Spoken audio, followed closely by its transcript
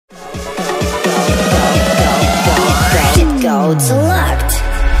Mode select.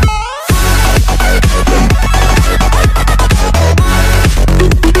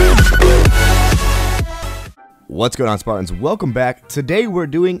 What's going on, Spartans? Welcome back. Today we're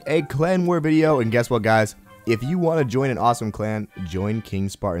doing a clan war video, and guess what, guys? If you want to join an awesome clan, join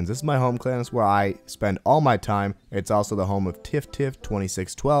Kings Spartans. This is my home clan. It's where I spend all my time. It's also the home of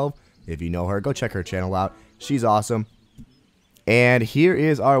Tiff2612. If you know her, go check her channel out. She's awesome. And here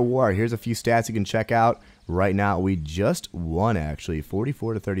is our war. Here's a few stats you can check out. Right now, we just won, actually,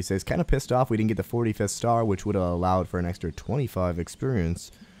 44 to 36. Kind of pissed off we didn't get the 45th star, which would have allowed for an extra 25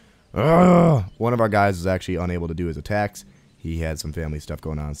 experience. One of our guys was actually unable to do his attacks. He had some family stuff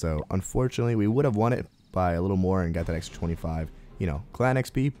going on. So, unfortunately, we would have won it by a little more and got that extra 25, you know, clan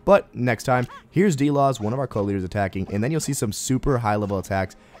XP. But next time, here's D-Laws, one of our co-leaders attacking. And then you'll see some super high-level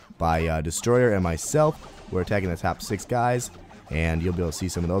attacks by Destroyer and myself. We're attacking the top 6 guys. And you'll be able to see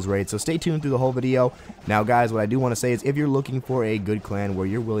some of those raids. So stay tuned through the whole video. Now, guys, what I do want to say is if you're looking for a good clan where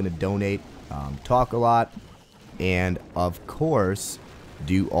you're willing to donate, talk a lot, and, of course,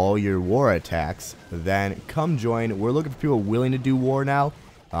 do all your war attacks, then come join. We're looking for people willing to do war now.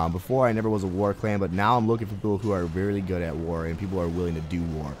 Before, I never was a war clan, but now I'm looking for people who are really good at war and people who are willing to do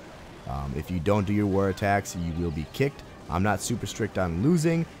war. If you don't do your war attacks, you will be kicked. I'm not super strict on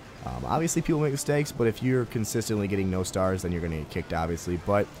losing. Obviously, people make mistakes, but if you're consistently getting no stars, then you're going to get kicked, obviously.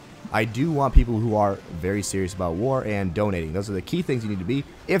 But I do want people who are very serious about war and donating. Those are the key things you need to be.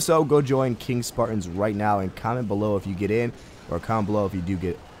 If so, go join Kings Spartans right now and comment below if you get in, or comment below if you do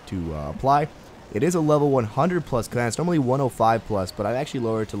get to apply. It is a level 100 plus clan. It's normally 105 plus, but I've actually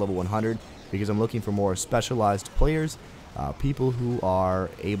lowered it to level 100 because I'm looking for more specialized players. People who are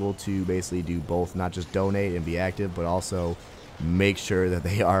able to basically do both, not just donate and be active, but also make sure that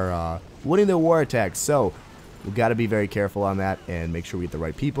they are winning their war attacks. So we've got to be very careful on that and make sure we get the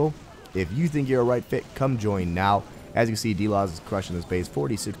right people. If you think you're a right fit, come join now. As you can see, D-Laws is crushing this base,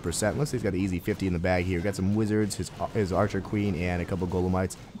 46%. Looks like he's got the easy 50 in the bag here. Got some wizards, his archer queen, and a couple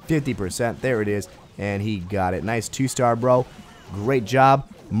golemites. 50%. There it is. And he got it. Nice 2-star, bro. Great job.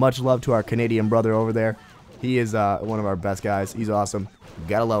 Much love to our Canadian brother over there. He is one of our best guys. He's awesome.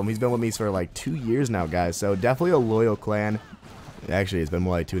 Gotta love him. He's been with me for like 2 years now, guys. So definitely a loyal clan. Actually, it's been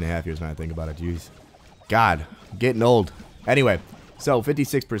more like 2.5 years now I think about it. Jeez. God, getting old. Anyway, so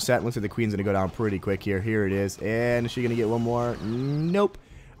 56%. Looks like the queen's going to go down pretty quick here. Here it is. And is she going to get one more? Nope.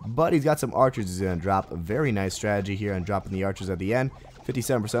 But he's got some archers he's going to drop. A very nice strategy here on dropping the archers at the end.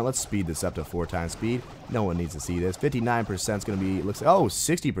 57%. Let's speed this up to 4 times speed. No one needs to see this. 59% is going to be, looks like, oh,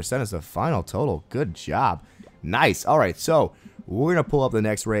 60% is the final total. Good job. Nice. All right, so we're going to pull up the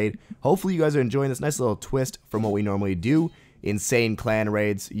next raid. Hopefully you guys are enjoying this nice little twist from what we normally do. Insane clan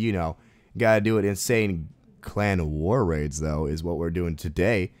raids, you know, gotta do it. Insane clan war raids, though, is what we're doing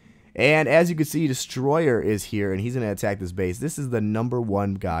today. And as you can see, Destroyer is here, and he's gonna attack this base. This is the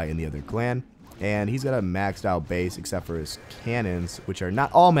 #1 guy in the other clan, and he's got a maxed out base, except for his cannons, which are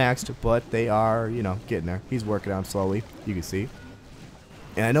not all maxed, but they are, you know, getting there. He's working on slowly, you can see.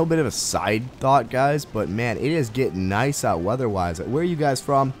 And I know a bit of a side thought, guys, but man, it is getting nice out weather-wise. Where are you guys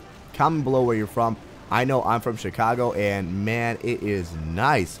from? Comment below where you're from. I know I'm from Chicago, and man, it is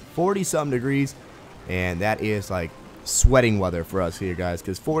nice. 40-something degrees, and that is like sweating weather for us here, guys,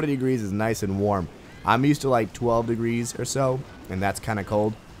 because 40 degrees is nice and warm. I'm used to like 12 degrees or so, and that's kind of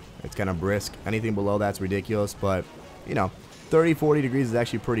cold. It's kind of brisk. Anything below that's ridiculous, but, you know, 30, 40 degrees is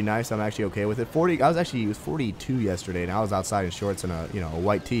actually pretty nice. I'm actually okay with it. it was 42 yesterday, and I was outside in shorts and a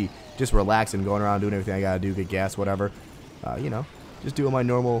white tee, just relaxing, going around, doing everything I gotta do, get gas, whatever. You know, just doing my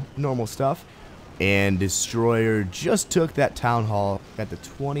normal stuff. And Destroyer just took that town hall, got the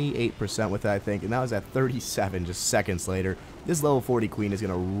 28% with it, I think, and that was at 37 just seconds later. This level 40 queen is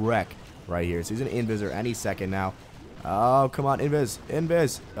going to wreck right here. So he's going to invis her any second now. Oh, come on, invis,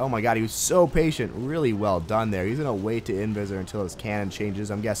 invis. Oh my god, he was so patient. Really well done there. He's going to wait to invis her until his cannon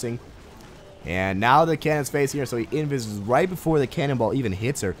changes, I'm guessing. And now the cannon's facing her, so he invises right before the cannonball even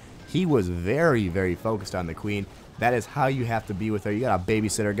hits her. He was very, very focused on the queen. That is how you have to be with her. You got to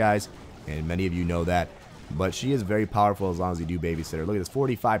babysit her, guys. And many of you know that. But she is very powerful as long as you do babysit her. Look at this,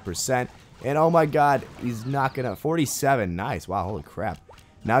 45%. And oh my god, he's not going to... 47. Nice. Wow, holy crap.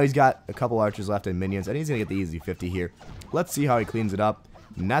 Now he's got a couple archers left and minions. And he's going to get the easy 50 here. Let's see how he cleans it up.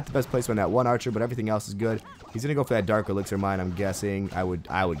 Not the best placement on that one archer, but everything else is good. He's going to go for that Dark Elixir Mine, I'm guessing. I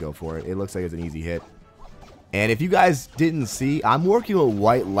would go for it. It looks like it's an easy hit. And if you guys didn't see, I'm working with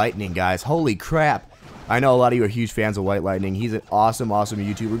White Lightning, guys. Holy crap. I know a lot of you are huge fans of White Lightning. He's an awesome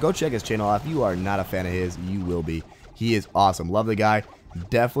YouTuber. Go check his channel out. If you are not a fan of his, you will be. He is awesome. Love the guy.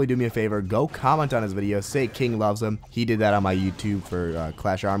 definitely do me a favor. Go comment on his video. Say King loves him. He did that on my YouTube for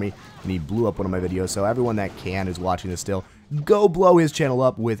Clash Army, and he blew up one of my videos. So everyone that can who's watching this still, go blow his channel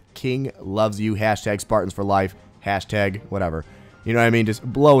up with King loves you. Hashtag Spartans for life. Hashtag whatever. You know what I mean? Just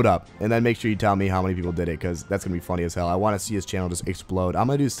blow it up. And then make sure you tell me how many people did it, because that's going to be funny as hell. I want to see his channel just explode. I'm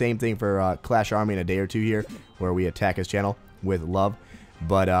going to do the same thing for Clash Army in a day or two here, where we attack his channel with love.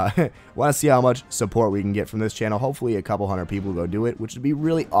 But want to see how much support we can get from this channel. Hopefully a couple hundred people go do it, which would be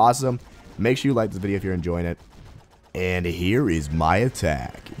really awesome. Make sure you like this video if you're enjoying it. And here is my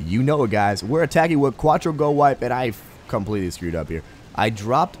attack. You know it, guys. We're attacking with Quattro Go Wipe, and I completely screwed up here. I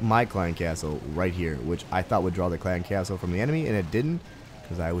dropped my clan castle right here, which I thought would draw the clan castle from the enemy, and it didn't,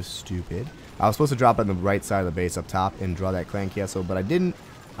 because I was stupid. I was supposed to drop it on the right side of the base up top and draw that clan castle, but I didn't.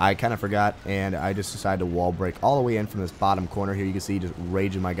 I kind of forgot, and I just decided to wall break all the way in from this bottom corner here. You can see just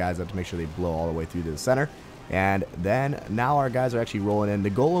raging my guys up to make sure they blow all the way through to the center. And then now our guys are actually rolling in. The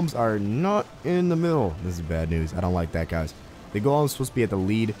golems are not in the middle. This is bad news. I don't like that, guys. The golems supposed to be at the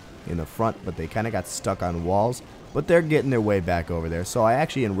lead in the front, but they kind of got stuck on walls. But they're getting their way back over there. So I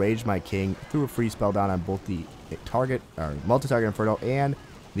actually enraged my king, threw a free spell down on both the multi-target Inferno and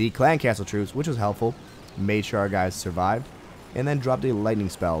the clan castle troops, which was helpful. Made sure our guys survived. And then dropped a lightning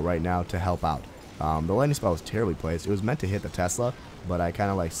spell right now to help out. The lightning spell was terribly placed. It was meant to hit the Tesla, but I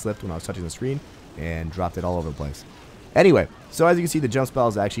kind of like slipped when I was touching the screen and dropped it all over the place. Anyway, so as you can see, the jump spell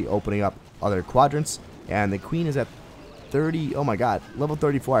is actually opening up other quadrants, and the queen is at 30. Oh my god, level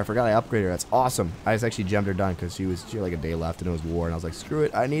 34. I forgot I upgraded her. That's awesome. I just actually gemmed her done because she had like a day left and it was war, and I was like, screw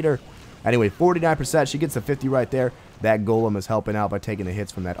it, I need her. Anyway, 49%. She gets to 50 right there. That golem is helping out by taking the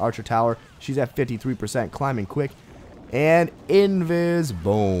hits from that archer tower. She's at 53%, climbing quick. And invis,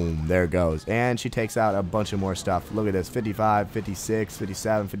 boom, there it goes. And she takes out a bunch of more stuff. Look at this, 55, 56,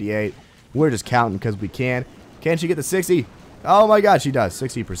 57, 58. We're just counting because we can. Can she get the 60? Oh my god, she does,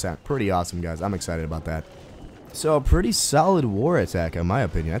 60%. Pretty awesome, guys. I'm excited about that. So a pretty solid war attack, in my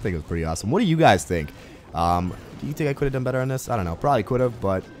opinion. I think it was pretty awesome. What do you guys think? Do you think I could have done better on this? I don't know. Probably could have,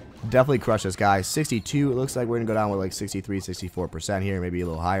 but definitely crushed this guy. 62, it looks like we're going to go down with like 63, 64% here, maybe a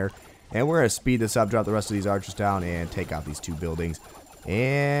little higher. And we're going to speed this up, drop the rest of these archers down, and take out these two buildings.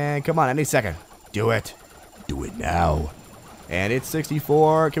 And come on, any second. Do it. Do it now. And it's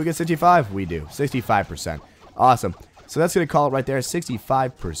 64. Can we get 65? We do. 65%. Awesome. So that's going to call it right there.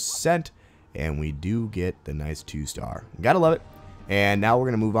 65%. And we do get the nice 2-star. Gotta love it. And now we're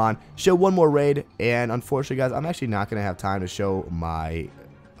going to move on. Show one more raid. And unfortunately, guys, I'm actually not going to have time to show my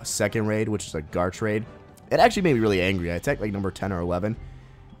second raid, which is a Garch raid. It actually made me really angry. I attacked like number 10 or 11.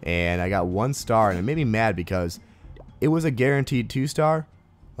 And I got 1 star. And it made me mad because it was a guaranteed 2-star.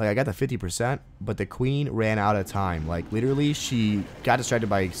 Like, I got the 50%. But the queen ran out of time. Like, literally, she got distracted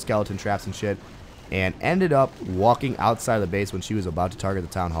by skeleton traps and shit. And ended up walking outside the base when she was about to target the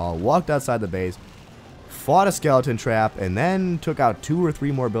town hall. Walked outside the base, fought a skeleton trap, and then took out 2 or 3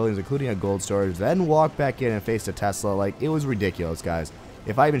 more buildings, including a gold storage. Then walked back in and faced a Tesla. Like, it was ridiculous, guys.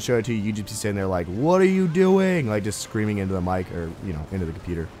 If I even showed it to you, you'd just be sitting there like, what are you doing? Like, just screaming into the mic or, you know, into the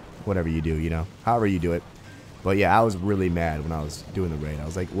computer. Whatever you do, you know. However you do it. But yeah, I was really mad when I was doing the raid. I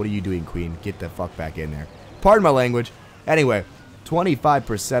was like, what are you doing, queen? Get the fuck back in there. Pardon my language. Anyway.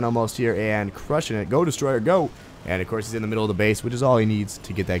 25% almost here and crushing it. Go, Destroyer, go. And of course he's in the middle of the base, which is all he needs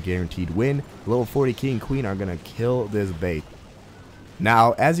to get that guaranteed win. Level 40 king and queen are going to kill this bait.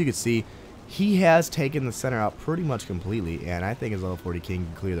 Now, as you can see, he has taken the center out pretty much completely, and I think his level 40 king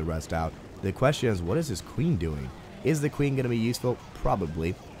can clear the rest out. The question is, what is his queen doing? Is the queen going to be useful?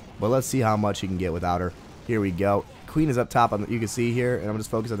 Probably. But let's see how much he can get without her. Here we go. Queen is up top, you can see here, and I'm just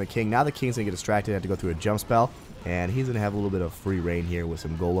focused on the king. Now the king's going to get distracted, have to go through a jump spell, and he's going to have a little bit of free reign here with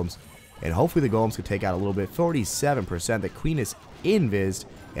some golems. And hopefully the golems could take out a little bit. 47%. The queen is invised,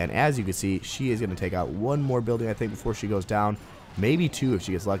 and as you can see, she is going to take out 1 more building, I think, before she goes down. Maybe 2 if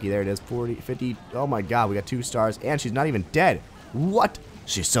she gets lucky. There it is, 40, 50. Oh my god, we got 2 stars, and she's not even dead. What?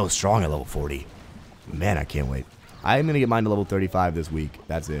 She's so strong at level 40. Man, I can't wait. I'm going to get mine to level 35 this week.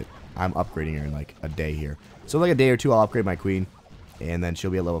 That's it. I'm upgrading her in like a day here. So like a day or 2, I'll upgrade my queen, and then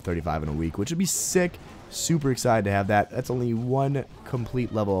she'll be at level 35 in a week, which would be sick. Super excited to have that. That's only 1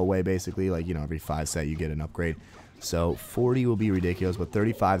 complete level away, basically. Like, you know, every 5 set you get an upgrade. So 40 will be ridiculous, but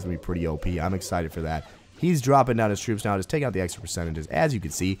 35 is going to be pretty OP. I'm excited for that. He's dropping down his troops now, just taking out the extra percentages. As you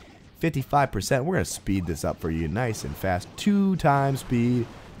can see, 55%. We're going to speed this up for you nice and fast. 2 times speed.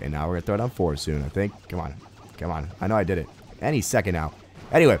 And now we're going to throw it on 4 soon, I think. Come on. Come on. I know I did it. Any second now.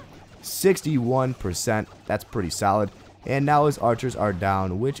 Anyway, 61%. That's pretty solid. And now his archers are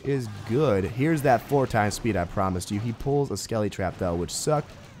down, which is good. Here's that 4 times speed I promised you. He pulls a skelly trap, though, which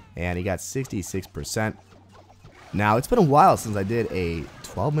sucked. And he got 66%. Now, it's been a while since I did a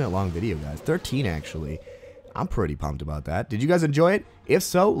 12-minute long video, guys. 13, actually. I'm pretty pumped about that. Did you guys enjoy it? If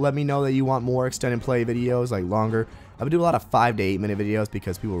so, let me know that you want more extended play videos, like longer. I've been doing a lot of 5 to 8 minute videos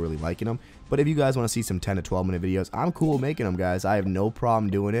because people are really liking them. But if you guys want to see some 10 to 12 minute videos, I'm cool making them, guys. I have no problem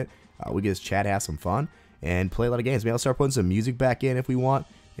doing it. We can just chat, have some fun, and play a lot of games. Maybe I'll start putting some music back in if we want,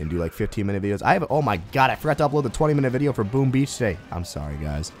 and do like 15-minute videos. Oh my god, I forgot to upload the 20-minute video for Boom Beach today. I'm sorry,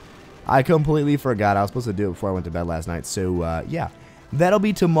 guys. I completely forgot. I was supposed to do it before I went to bed last night. So, yeah. That'll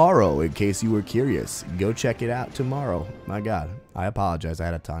be tomorrow, in case you were curious. Go check it out tomorrow. My god. I apologize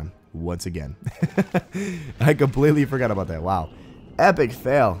ahead of time. Once again. I completely forgot about that. Wow. Epic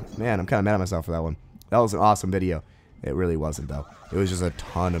fail. Man, I'm kind of mad at myself for that one. That was an awesome video. It really wasn't, though. It was just a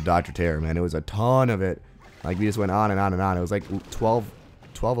ton of Dr. Terror, man. It was a ton of it. Like, we just went on and on and on. It was like 12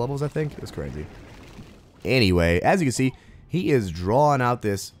 levels, I think. It was crazy. Anyway, as you can see, he is drawing out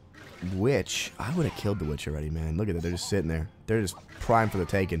this witch. I would have killed the witch already, man. Look at that. They're just sitting there. They're just primed for the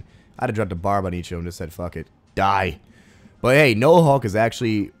taking. I'd have dropped a barb on each of them and just said, fuck it. Die. But hey, No Hulk is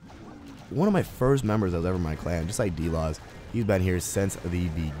actually one of my first members that was ever in my clan, just like D-Laws. He's been here since the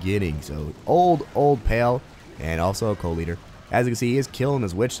beginning. So, old pal, and also a co-leader. As you can see, he is killing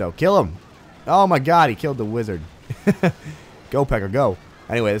this witch, though. Kill him. Oh my god, he killed the wizard. Go, Pekka, go.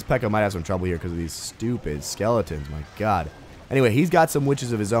 Anyway, this Pekka might have some trouble here because of these stupid skeletons. My god. Anyway, he's got some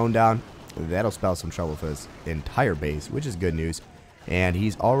witches of his own down. That'll spell some trouble for his entire base, which is good news. And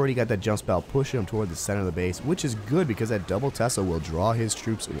he's already got that jump spell pushing him toward the center of the base, which is good because that double Tesla will draw his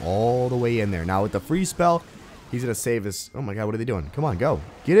troops all the way in there. Now, with the free spell, he's going to save his... Oh my god, what are they doing? Come on, go.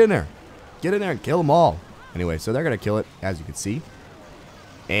 Get in there. Get in there and kill them all. Anyway, so they're going to kill it, as you can see.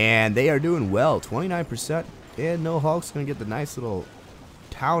 And they are doing well. 29%. And No Hulk's going to get the nice little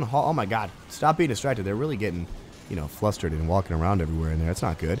town hall. Oh my god, stop being distracted. They're really getting... you know, flustered and walking around everywhere in there. That's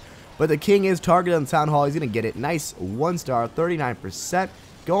not good. But the king is targeted on the town hall. He's going to get it. Nice 1-star, 39%.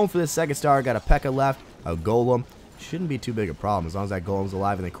 Going for the 2nd star. Got a Pekka left, a golem. Shouldn't be too big a problem. As long as that golem's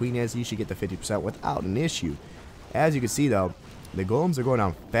alive and the queen is, you should get the 50% without an issue. As you can see, though, the golems are going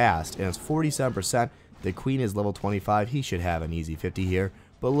down fast, and it's 47%. The queen is level 25. He should have an easy 50 here.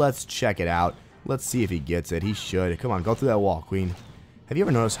 But let's check it out. Let's see if he gets it. He should. Come on, go through that wall, queen. Have you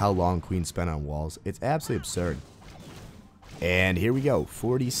ever noticed how long queens spend on walls? It's absolutely absurd. And here we go,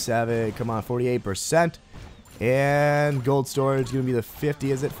 47, come on, 48%. And gold storage is going to be the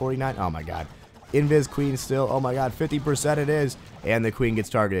 50, is it? 49? Oh my god. Invis queen still, oh my god, 50% it is. And the queen gets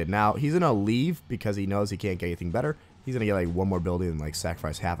targeted. Now, he's going to leave because he knows he can't get anything better. He's going to get like one more building and like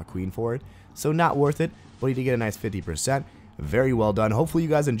sacrifice half a queen for it. So not worth it, but he did get a nice 50%. Very well done. Hopefully you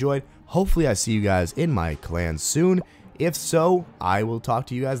guys enjoyed. Hopefully I see you guys in my clan soon. If so, I will talk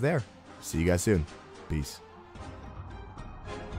to you guys there. See you guys soon. Peace.